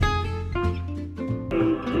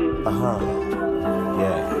Yeah.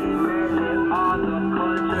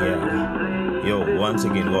 Yeah. Yo, once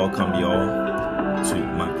again, welcome y'all to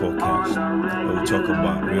my podcast. We'll talk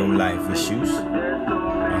about real life issues.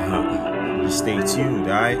 You stay tuned,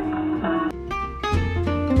 alright?